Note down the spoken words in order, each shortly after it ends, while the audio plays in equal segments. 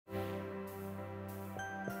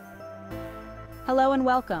Hello and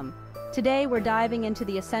welcome. Today we're diving into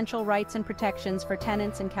the essential rights and protections for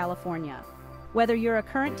tenants in California. Whether you're a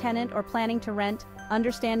current tenant or planning to rent,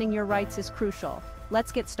 understanding your rights is crucial.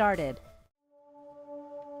 Let's get started.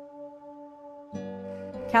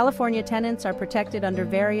 California tenants are protected under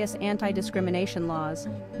various anti-discrimination laws,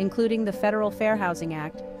 including the Federal Fair Housing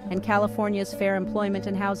Act and California's Fair Employment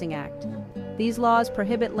and Housing Act. These laws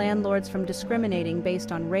prohibit landlords from discriminating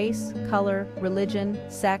based on race, color, religion,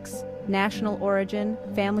 sex, national origin,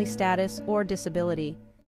 family status, or disability.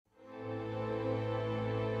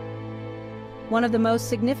 One of the most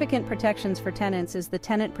significant protections for tenants is the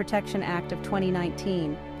Tenant Protection Act of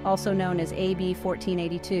 2019, also known as AB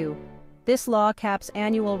 1482. This law caps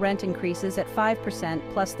annual rent increases at 5%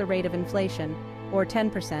 plus the rate of inflation, or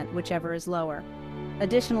 10%, whichever is lower.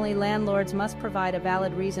 Additionally, landlords must provide a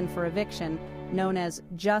valid reason for eviction, known as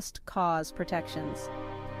just cause protections.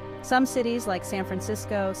 Some cities like San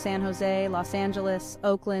Francisco, San Jose, Los Angeles,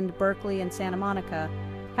 Oakland, Berkeley, and Santa Monica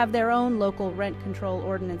have their own local rent control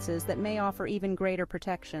ordinances that may offer even greater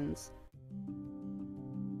protections.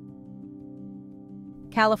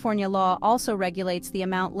 California law also regulates the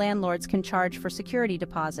amount landlords can charge for security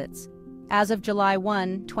deposits. As of July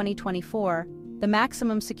 1, 2024, the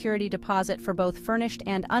maximum security deposit for both furnished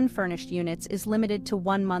and unfurnished units is limited to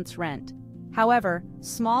 1 month's rent. However,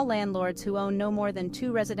 small landlords who own no more than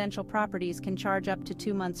 2 residential properties can charge up to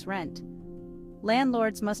 2 months' rent.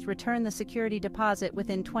 Landlords must return the security deposit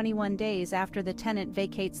within 21 days after the tenant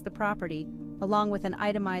vacates the property, along with an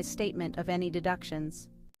itemized statement of any deductions.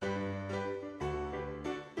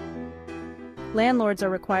 Landlords are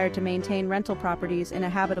required to maintain rental properties in a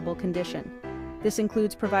habitable condition. This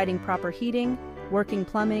includes providing proper heating, working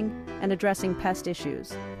plumbing, and addressing pest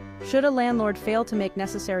issues. Should a landlord fail to make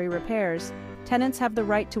necessary repairs, tenants have the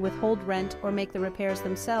right to withhold rent or make the repairs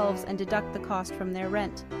themselves and deduct the cost from their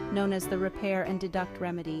rent, known as the repair and deduct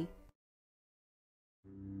remedy.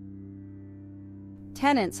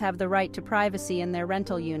 Tenants have the right to privacy in their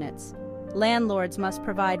rental units. Landlords must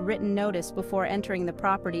provide written notice before entering the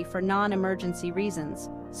property for non-emergency reasons,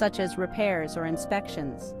 such as repairs or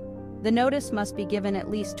inspections. The notice must be given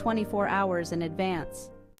at least 24 hours in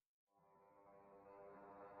advance.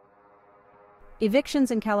 Evictions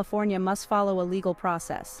in California must follow a legal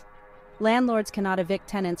process. Landlords cannot evict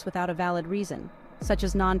tenants without a valid reason, such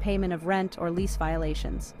as non-payment of rent or lease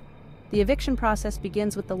violations. The eviction process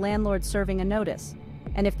begins with the landlord serving a notice,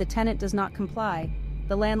 and if the tenant does not comply,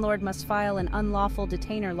 the landlord must file an unlawful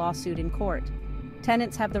detainer lawsuit in court.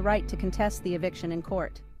 Tenants have the right to contest the eviction in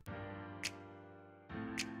court.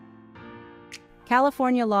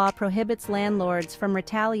 California law prohibits landlords from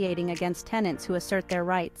retaliating against tenants who assert their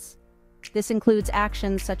rights. This includes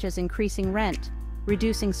actions such as increasing rent,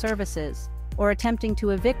 reducing services, or attempting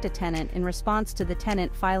to evict a tenant in response to the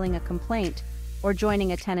tenant filing a complaint or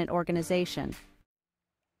joining a tenant organization.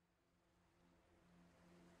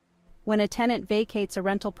 When a tenant vacates a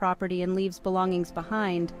rental property and leaves belongings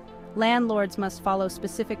behind, landlords must follow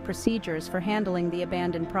specific procedures for handling the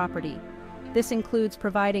abandoned property. This includes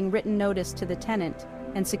providing written notice to the tenant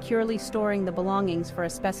and securely storing the belongings for a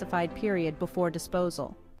specified period before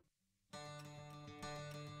disposal.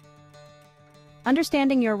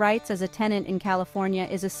 Understanding your rights as a tenant in California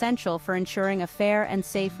is essential for ensuring a fair and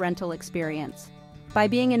safe rental experience. By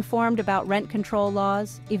being informed about rent control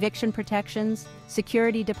laws, eviction protections,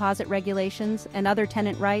 security deposit regulations, and other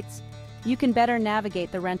tenant rights, you can better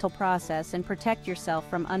navigate the rental process and protect yourself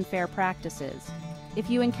from unfair practices. If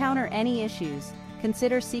you encounter any issues,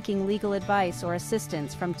 consider seeking legal advice or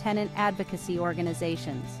assistance from tenant advocacy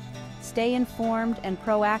organizations. Stay informed and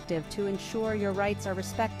proactive to ensure your rights are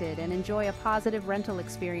respected and enjoy a positive rental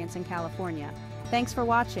experience in California. Thanks for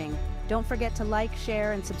watching. Don't forget to like,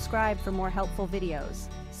 share, and subscribe for more helpful videos.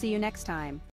 See you next time.